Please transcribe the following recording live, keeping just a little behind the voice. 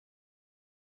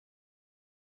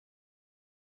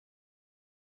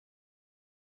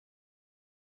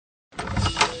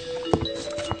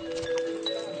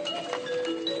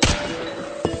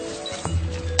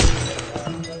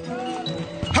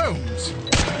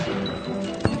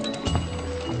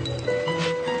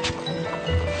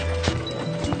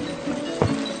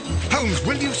Holmes,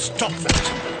 will you stop that?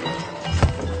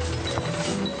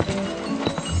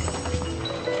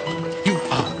 You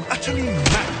are utterly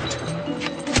mad.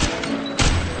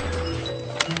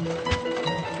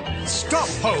 Stop,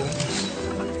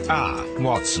 Holmes! Ah,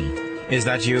 Watson. Is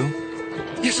that you?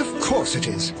 Yes, of course it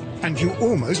is. And you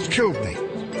almost killed me.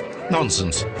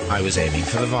 Nonsense. I was aiming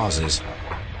for the vases.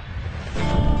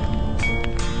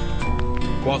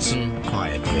 Watson,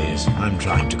 quiet, please. I'm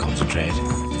trying to concentrate.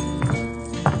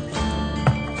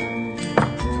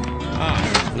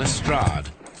 Ah, Lestrade.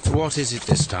 What is it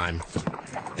this time?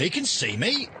 He can see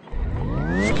me.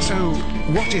 So,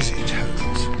 what is it,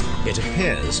 Holmes? It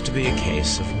appears to be a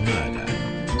case of murder.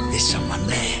 There's someone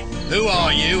there. Who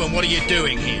are you and what are you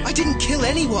doing here? I didn't kill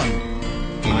anyone.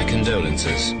 My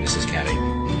condolences, Mrs. Carey.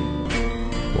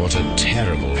 What a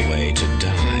terrible way to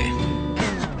die.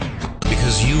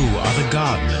 Because you are the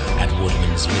gardener at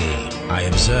Woodman's Lee. I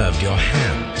observed your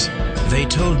hands. They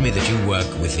told me that you work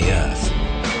with the earth.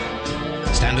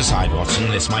 Stand aside, Watson.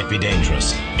 This might be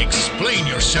dangerous. Explain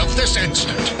yourself this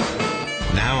instant.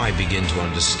 Now I begin to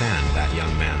understand that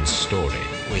young man's story.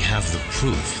 We have the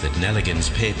proof that Nelligan's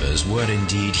papers were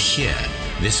indeed here.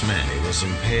 This man was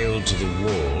impaled to the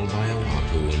wall by a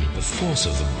harpoon. The force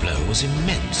of the blow was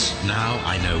immense. Now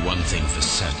I know one thing for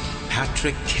certain.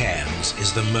 Patrick Cairns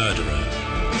is the murderer.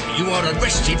 You are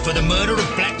arrested for the murder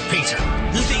of Black Peter.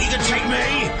 You think you can take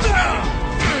me?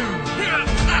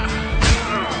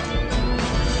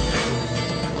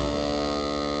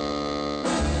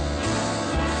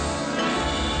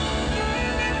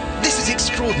 This is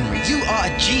extraordinary. You are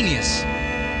a genius.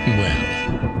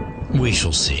 Well, we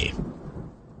shall see.